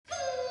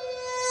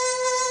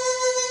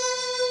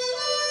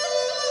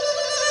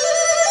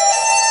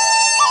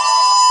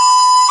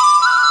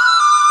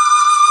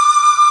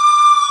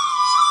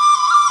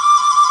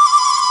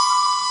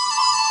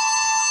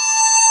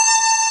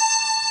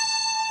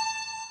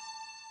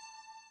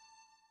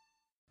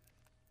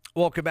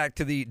Welcome back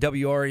to the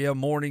WREM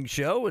Morning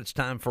Show. It's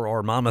time for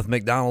our Monmouth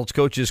McDonald's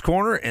Coach's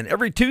Corner. And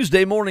every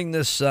Tuesday morning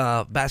this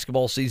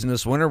basketball season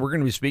this winter, we're going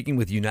to be speaking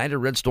with United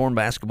Red Storm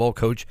basketball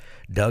coach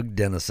Doug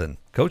Dennison.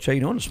 Coach, how you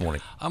doing this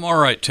morning? I'm all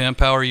right, Tim.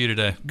 How are you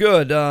today?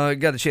 Good.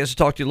 Got a chance to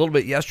talk to you a little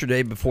bit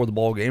yesterday before the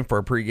ball game for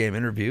our pregame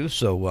interview.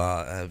 So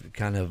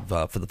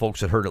for the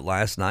folks that heard it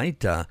last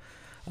night,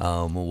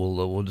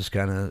 we'll just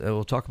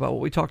we'll talk about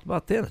what we talked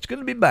about then. It's good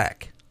to be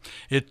back.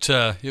 It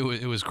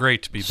was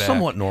great to be back.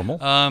 Somewhat normal.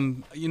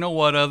 You know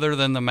what? Other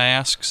than the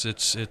masks,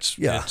 it's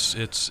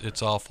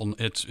awful.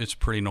 It's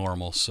pretty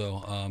normal.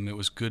 So it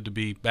was good to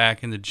be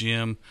back in the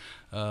gym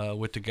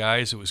with the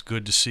guys. It was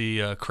good to see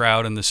a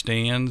crowd in the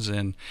stands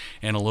and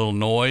a little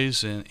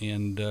noise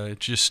and it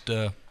just.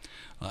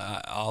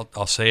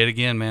 I'll say it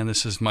again, man.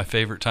 This is my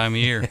favorite time of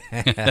year.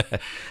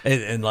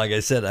 and like I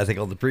said, I think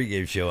on the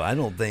pregame show, I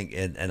don't think,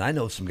 and I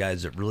know some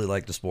guys that really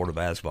like the sport of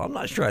basketball. I'm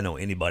not sure I know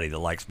anybody that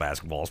likes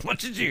basketball as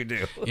much as you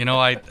do. You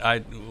know,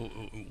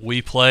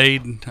 we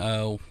played,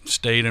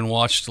 stayed and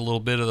watched a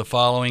little bit of the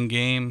following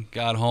game,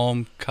 got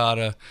home, caught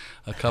a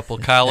couple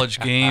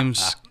college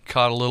games,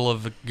 caught a little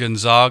of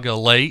Gonzaga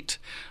late.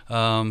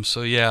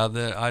 So yeah,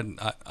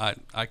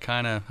 I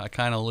kind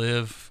of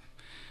live.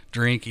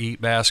 Drink, eat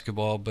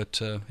basketball,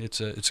 but it's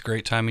a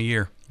great time of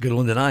year. Good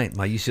one tonight.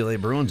 My UCLA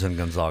Bruins in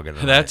Gonzaga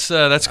tonight. That's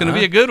going to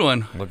be a good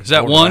one. Is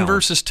that 1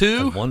 versus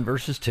 2? 1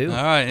 versus 2.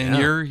 All right, and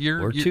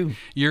yeah.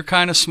 you're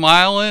kind of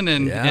smiling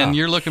and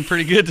you're looking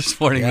pretty good this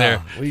morning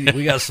there.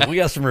 we got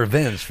some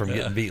revenge from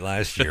getting beat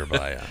last year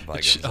by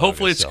Gonzaga.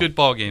 Hopefully it's a good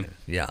ball game.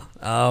 Yeah.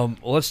 Well,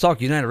 let's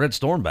talk United Red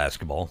Storm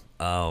basketball.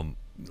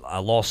 I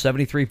lost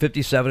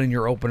 73-57 in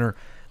your opener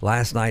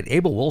last night.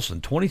 Abel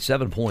Wilson,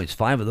 27 points,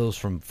 5 of those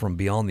from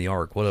beyond the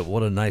arc.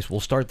 What a nice.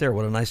 We'll start there.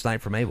 What a nice night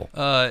from Abel.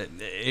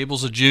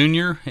 Abel's a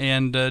junior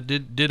and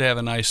did have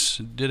a nice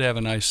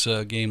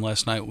game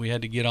last night. We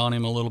had to get on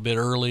him a little bit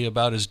early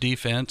about his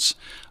defense,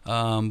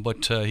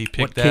 but he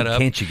picked that up.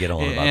 Can't you get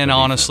on? About and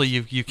honestly,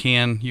 you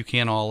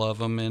can all of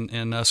them.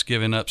 And us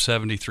giving up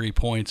 73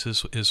 points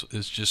is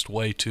just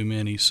way too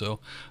many. So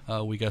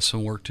we got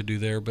some work to do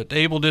there. But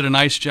Abel did a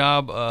nice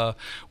job.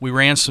 We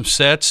ran some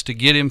sets to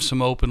get him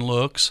some open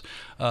looks.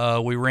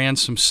 We ran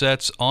some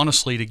sets,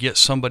 honestly, to get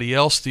somebody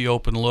else the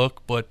open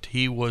look, but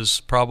he was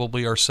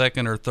probably our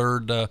second or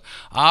third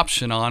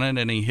option on it,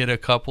 and he hit a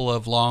couple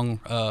of long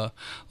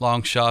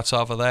shots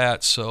off of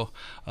that. So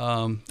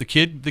the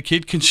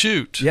kid can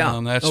shoot.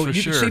 Yeah, that's for sure.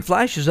 You could see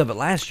flashes of it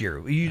last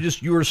year.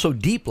 You were so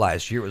deep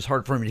last year; it was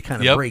hard for him to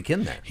kind of break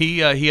in there. He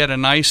had a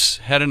nice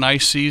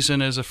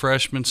season as a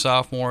freshman,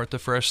 sophomore at the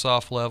fresh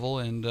soft level,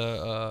 and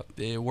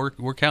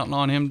we're counting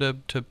on him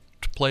to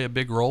play a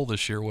big role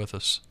this year with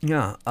us.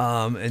 Yeah,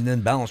 and then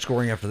balance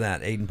scoring after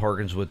that. Aiden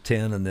Parkins with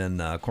 10, and then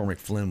Cormac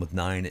Flynn with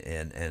 9,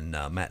 and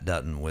Matt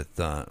Dutton with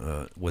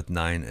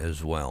 9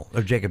 as well.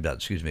 Or Jacob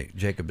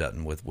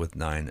Dutton with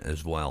 9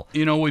 as well.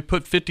 You know, we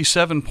put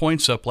 57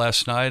 points up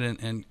last night,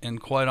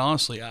 and quite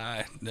honestly,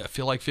 I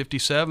feel like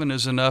 57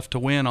 is enough to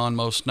win on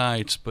most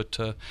nights. But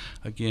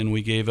again,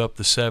 we gave up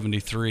the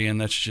 73, and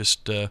that's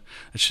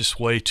just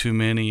way too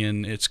many,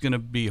 and it's going to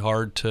be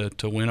hard to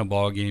win a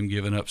ball game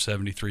giving up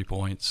 73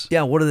 points.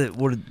 Yeah, what do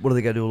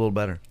they got to do a little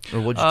better? Or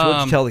what'd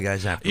you tell the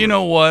guys after? You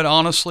know what?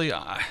 Honestly,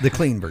 the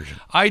clean version.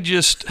 I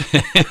just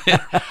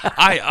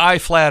I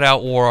flat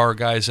out wore our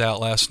guys out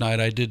last night.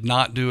 I did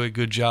not do a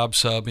good job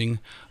subbing.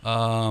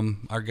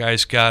 Our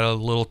guys got a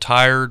little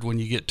tired. When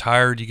you get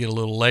tired, you get a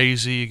little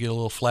lazy. You get a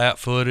little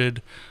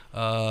flat-footed.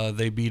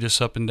 They beat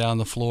us up and down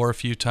the floor a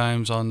few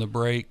times on the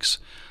breaks.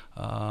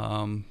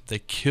 They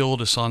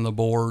killed us on the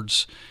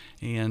boards.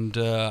 And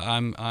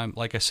I'm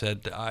like I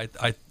said, I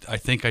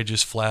think I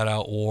just flat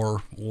out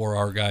wore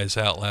our guys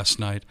out last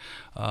night.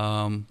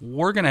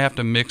 We're going to have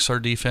to mix our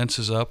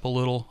defenses up a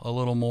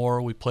little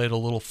more. We played a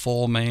little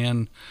full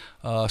man,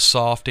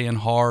 soft and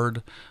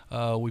hard.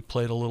 We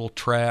played a little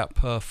trap,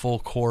 full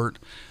court,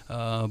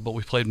 but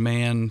we played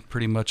man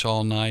pretty much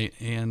all night.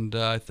 And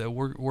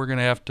we're going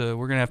to have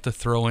to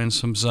throw in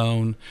some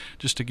zone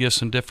just to give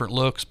some different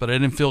looks. But I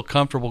didn't feel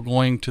comfortable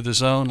going to the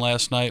zone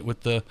last night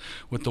with the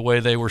way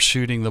they were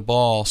shooting the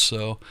ball.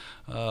 So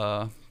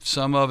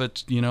some of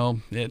it,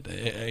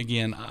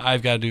 again,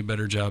 I've got to do a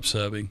better job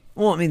subbing.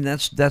 Well, I mean,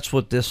 that's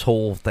what this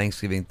whole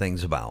Thanksgiving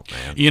thing's about,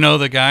 man.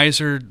 The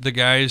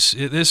guys.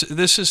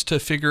 This is to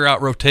figure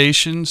out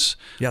rotations.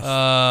 Yes.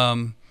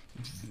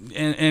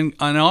 And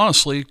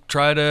honestly,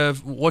 try to.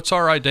 What's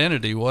our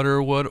identity? What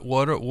are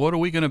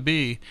we going to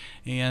be?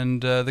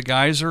 And the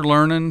guys are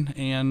learning.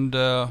 And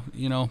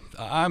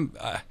I'm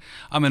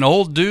an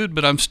old dude,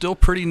 but I'm still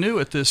pretty new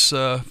at this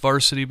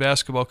varsity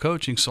basketball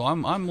coaching. So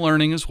I'm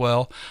learning as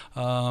well.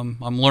 I'm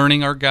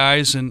learning our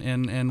guys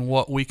and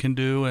what we can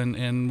do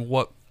and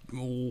what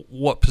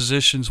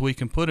positions we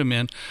can put them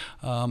in.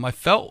 I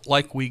felt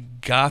like we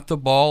got the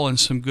ball in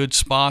some good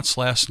spots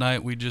last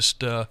night. We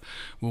just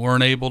we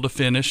weren't able to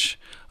finish.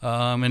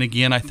 And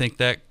again, I think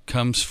that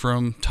comes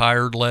from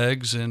tired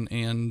legs and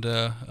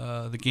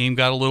the game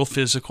got a little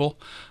physical.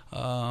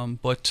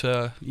 But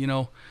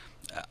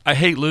I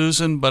hate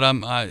losing, but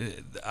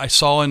I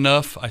saw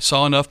enough. I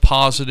saw enough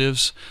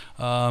positives,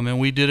 and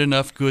we did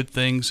enough good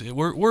things.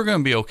 We're going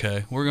to be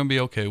okay. We're going to be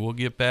okay. We'll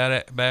get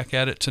back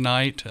at it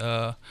tonight.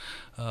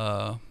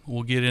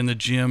 We'll get in the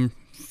gym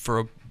for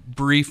a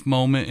brief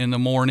moment in the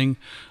morning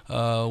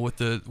with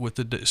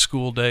the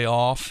school day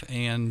off,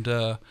 and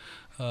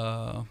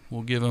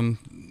we'll give them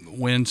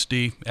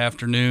Wednesday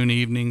afternoon,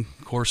 evening,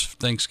 of course,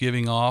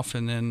 Thanksgiving off,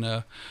 and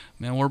then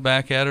man, we're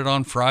back at it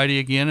on Friday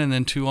again, and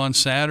then 2 on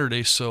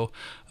Saturday. So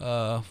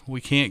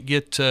we can't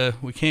get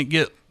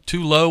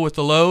too low with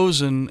the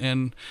lows,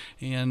 and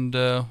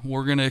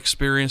we're going to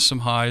experience some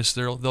highs.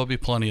 There'll be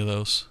plenty of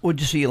those. What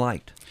did you see you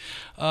liked?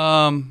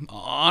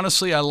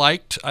 Honestly, I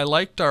liked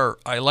our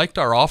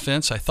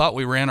offense. I thought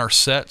we ran our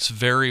sets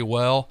very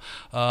well.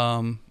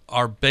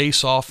 Our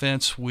base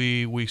offense,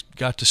 we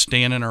got to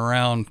standing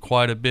around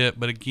quite a bit,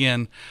 but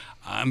again,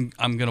 I'm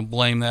going to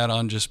blame that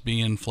on just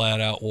being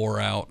flat out wore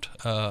out.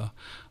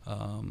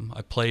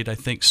 I played, I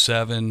think,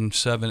 7,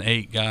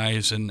 8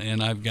 guys, and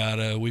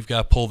we've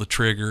got to pull the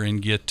trigger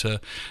and get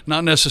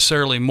not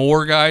necessarily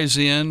more guys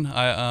in.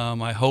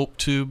 I hope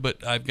to,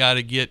 but I've got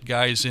to get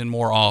guys in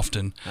more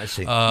often. I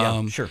see.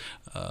 Yeah, sure.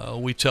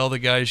 We tell the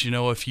guys,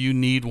 if you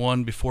need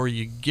one before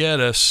you get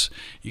us,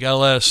 you got to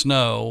let us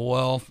know.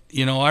 Well,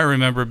 I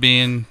remember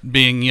being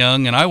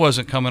young, and I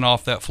wasn't coming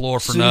off that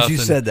floor for nothing. As soon as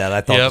you said that,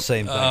 I thought the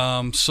same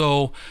thing.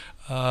 So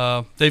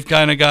they've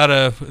kind of got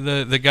to,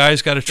 the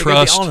guys got to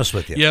trust. Be honest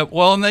with you. Yeah,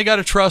 well, and they got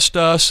to trust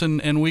us,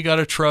 and we got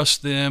to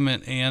trust them,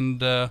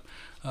 and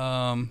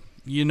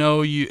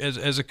you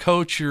as a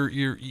coach,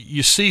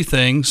 you see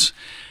things,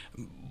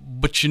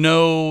 but you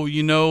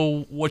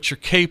know what you're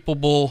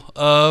capable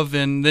of,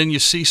 and then you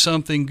see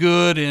something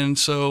good, and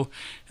so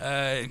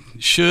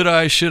should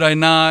I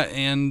not?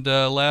 And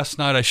last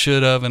night I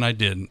should have, and I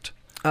didn't.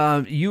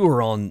 You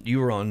were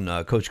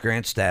on Coach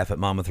Grant's staff at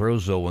Monmouth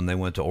Roseville when they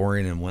went to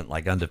Orion and went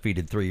like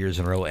undefeated 3 years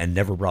in a row and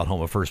never brought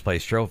home a first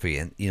place trophy.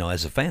 And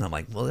as a fan, I'm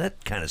like, well,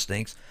 that kind of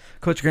stinks.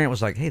 Coach Grant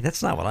was like, hey,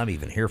 that's not what I'm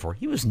even here for.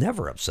 He was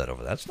never upset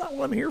over that. That's not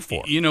what I'm here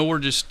for. We're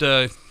just.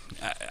 I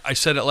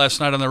said it last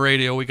night on the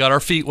radio. We got our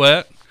feet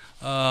wet.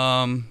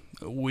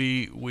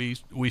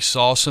 We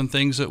saw some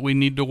things that we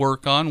need to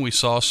work on. We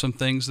saw some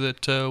things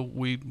that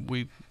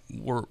we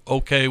were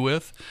okay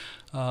with.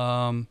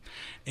 And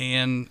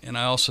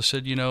I also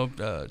said,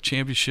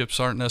 championships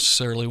aren't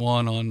necessarily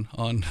won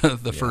on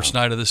the first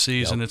night of the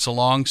season. Yep. It's a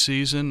long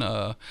season.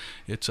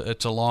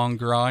 It's a long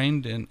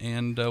grind,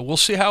 and we'll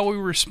see how we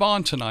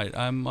respond tonight.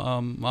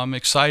 I'm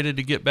excited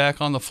to get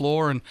back on the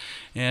floor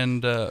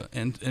and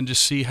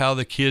just see how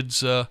the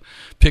kids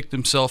pick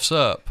themselves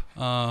up.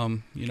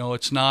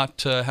 It's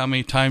not how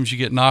many times you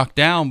get knocked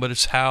down, but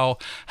it's how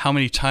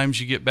many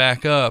times you get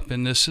back up.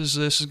 And this is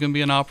going to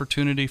be an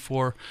opportunity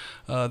for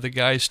the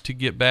guys to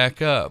get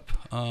back up.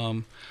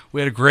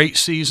 We had a great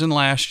season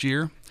last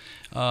year.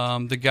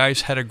 The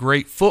guys had a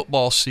great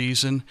football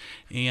season,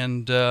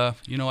 and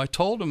I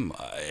told them,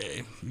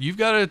 you've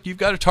got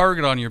a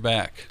target on your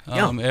back.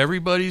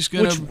 Everybody's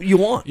going to. Which you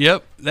want.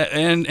 Yep,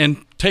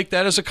 and take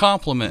that as a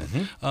compliment.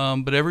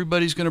 Mm-hmm. But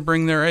everybody's going to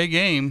bring their A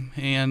game,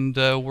 and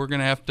we're going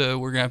to have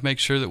to make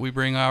sure that we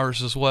bring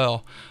ours as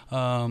well.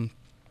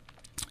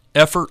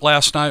 Effort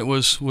last night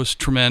was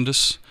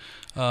tremendous.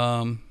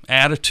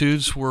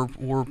 Attitudes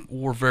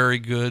were very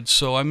good.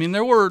 So I mean,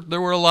 there were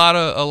a lot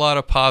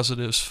of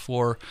positives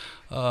for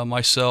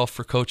myself,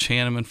 for Coach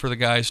Hannum, and for the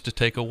guys to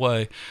take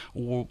away.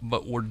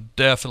 But we're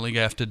definitely going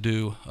to have to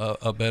do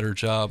a better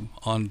job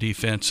on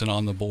defense and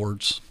on the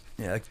boards.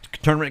 Yeah, the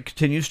tournament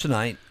continues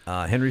tonight.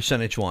 Henry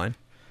Saenich Wine,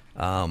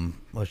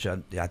 which I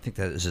think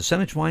that is a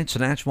Saenich Wine,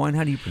 Saenich Wine.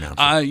 How do you pronounce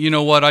it? You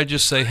know what? I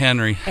just say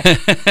Henry.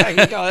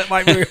 That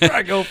might be where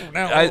I go from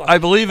now. I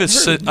believe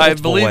it's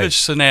Saenich Wine.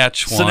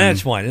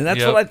 Saenich Wine, and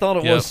that's what I thought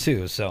it was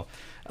too. So.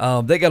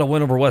 They got a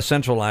win over West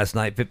Central last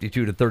night,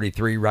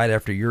 52-33, right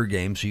after your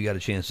game. So you got a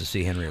chance to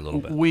see Henry a little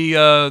bit. We,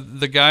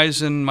 the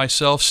guys and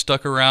myself,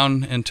 stuck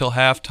around until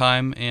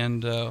halftime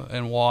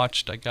and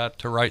watched. I got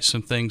to write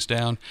some things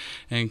down,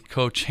 and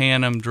Coach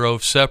Hannum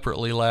drove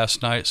separately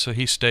last night, so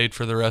he stayed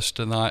for the rest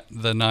of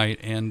the night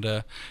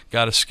and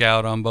got a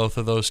scout on both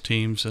of those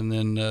teams. And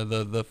then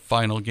the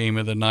final game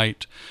of the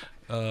night,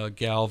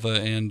 Galva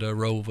and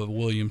Rova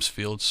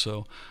Williamsfield.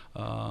 So.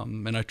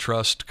 And I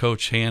trust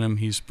Coach Hannum.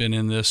 He's been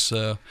in this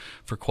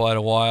for quite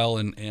a while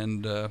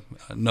and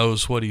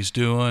knows what he's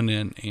doing.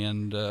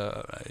 And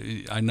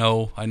I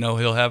know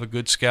he'll have a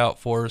good scout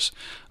for us.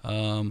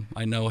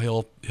 I know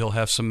he'll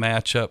have some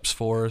matchups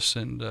for us,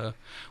 and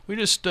we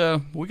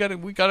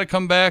got to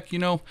come back.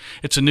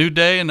 It's a new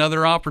day,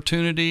 another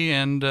opportunity,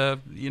 and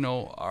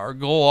our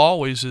goal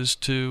always is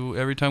to,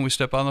 every time we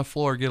step on the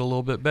floor, get a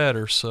little bit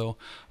better. So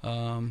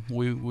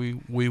we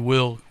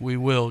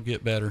will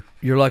get better.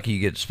 You're lucky you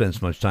get to spend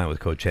so much time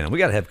with Coach Hannum. We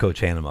got to have Coach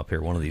Hannum up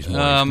here one of these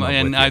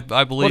mornings. And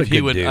I believe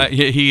he would.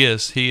 He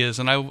is,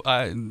 and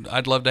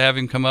I'd love to have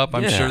him come up.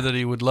 I'm sure that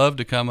he would love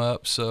to come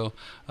up. So,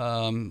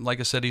 like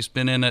I said, he's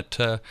been in it,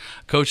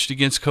 coached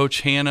against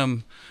Coach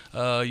Hannum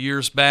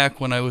years back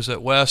when I was at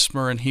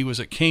Westmer and he was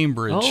at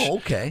Cambridge. Oh,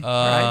 okay.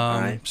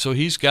 All right. So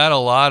he's got a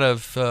lot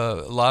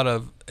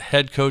of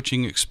head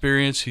coaching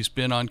experience. He's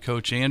been on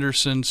Coach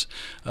Anderson's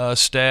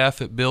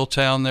staff at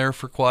Billtown there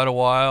for quite a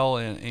while,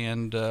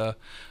 and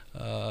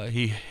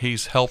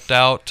he's helped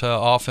out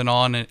off and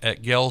on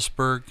at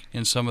Galesburg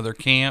in some of their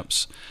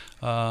camps.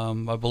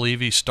 I believe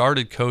he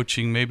started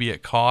coaching maybe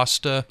at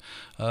Costa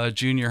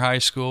Junior High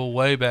School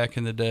way back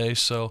in the day.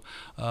 So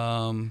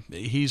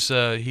he's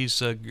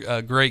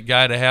a great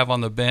guy to have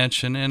on the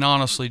bench, and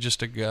honestly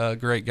just a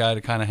great guy to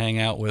kind of hang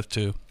out with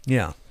too.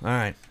 Yeah. All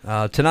right.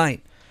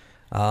 Tonight,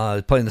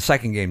 playing the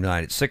second game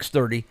tonight at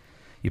 6:30.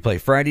 You play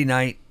Friday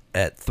night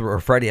or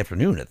Friday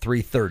afternoon at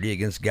 3:30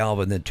 against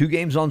Galva, and then 2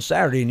 games on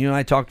Saturday. And you and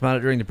I talked about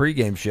it during the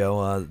pregame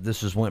show.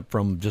 This went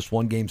from just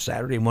 1 game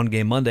Saturday and 1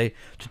 game Monday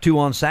to 2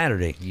 on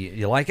Saturday.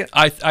 You like it?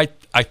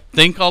 I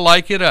think I'll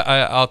like it.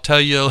 I'll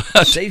tell you.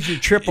 Saves your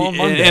trip on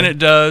Monday. And it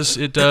does.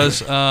 It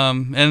does.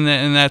 And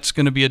that's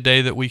going to be a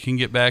day that we can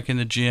get back in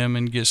the gym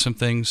and get some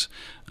things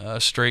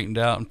straightened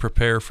out and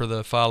prepare for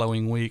the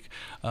following week.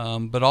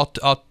 But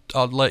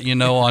I'll let you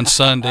know on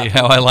Sunday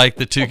how I like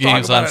the 2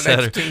 games on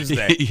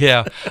Saturday.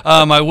 Yeah.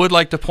 I would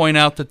like to point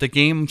out that the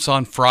games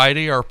on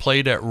Friday are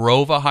played at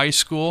Rova High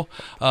School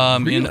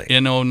Really?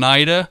 in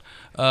Oneida.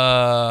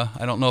 I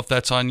don't know if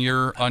that's on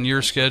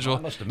your schedule.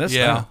 I must have missed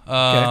that.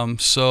 Okay.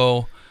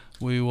 So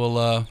we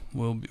will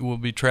we'll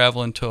be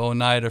traveling to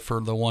Oneida for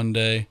the 1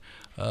 day.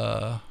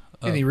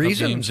 Any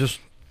reason? Just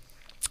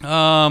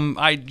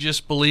I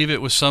just believe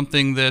it was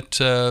something that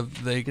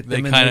they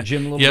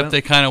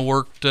kind of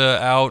worked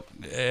out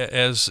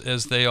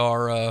as they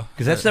are,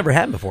 because that's never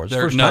happened before. It's the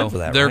first time for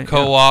that. They're right?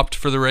 co-opt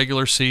for the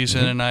regular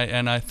season,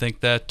 and I think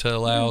that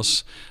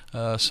allows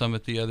some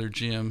at the other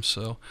gym.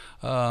 So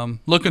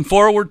looking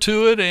forward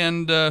to it,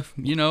 and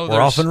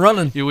we're off and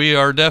running. We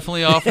are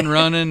definitely off and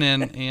running,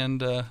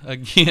 and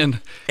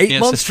again, 8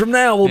 months from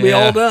now we'll be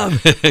all done.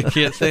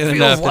 Can't say it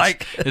enough.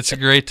 It's a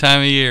great time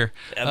of year.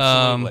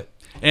 Absolutely.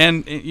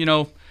 And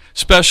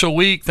special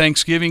week,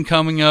 Thanksgiving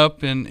coming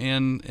up,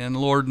 and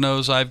Lord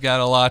knows I've got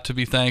a lot to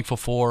be thankful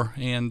for.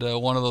 And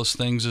one of those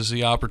things is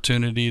the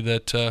opportunity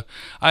that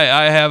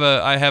I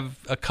have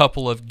a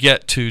couple of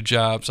get-to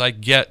jobs. I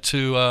get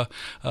to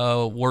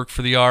work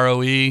for the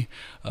ROE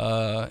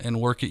and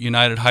work at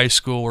United High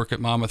School, work at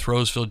Monmouth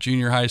Roseville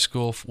Junior High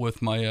School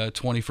with my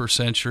 21st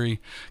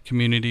Century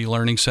Community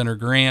Learning Center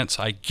grants.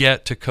 I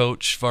get to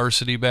coach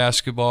varsity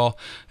basketball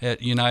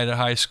at United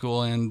High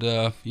School, and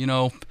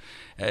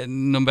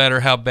no matter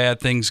how bad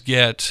things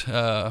get,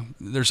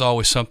 there's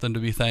always something to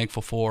be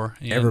thankful for.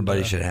 And,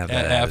 everybody should have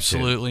that.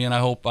 Absolutely, and I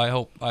hope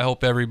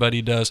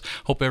everybody does.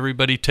 Hope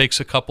everybody takes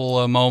a couple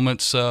of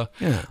moments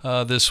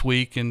this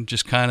week and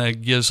just kind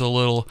of gives a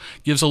little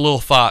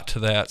thought to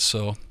that.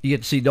 So you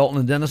get to see Dalton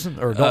and Dennison,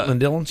 or Dalton and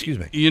Dillon. Excuse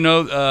me.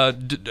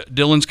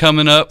 Dylan's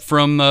coming up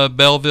from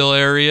Belleville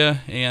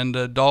area,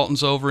 and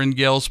Dalton's over in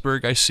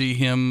Galesburg. I see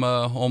him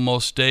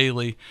almost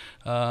daily.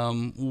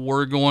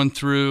 We're going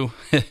through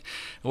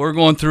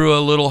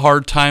a little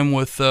hard time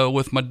with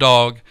my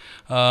dog.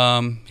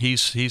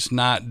 He's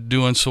not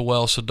doing so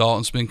well, so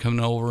Dalton's been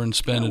coming over and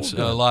spending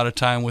a lot of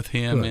time with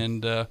him. Good.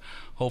 And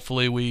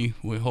hopefully we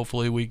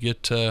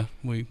get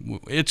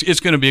it's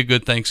going to be a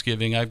good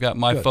Thanksgiving. I've got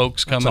my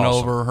folks coming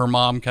over, her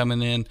mom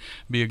coming in.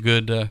 Be a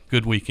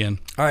good weekend.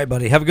 All right,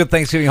 buddy. Have a good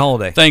Thanksgiving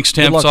holiday. Thanks,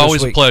 Tim. It's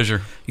always a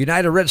pleasure.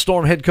 United Red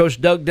Storm head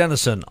coach Doug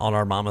Dennison on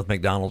our Monmouth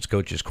McDonald's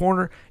Coaches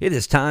Corner. It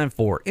is time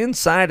for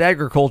Inside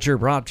Agriculture,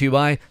 brought to you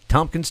by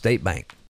Tompkins State Bank.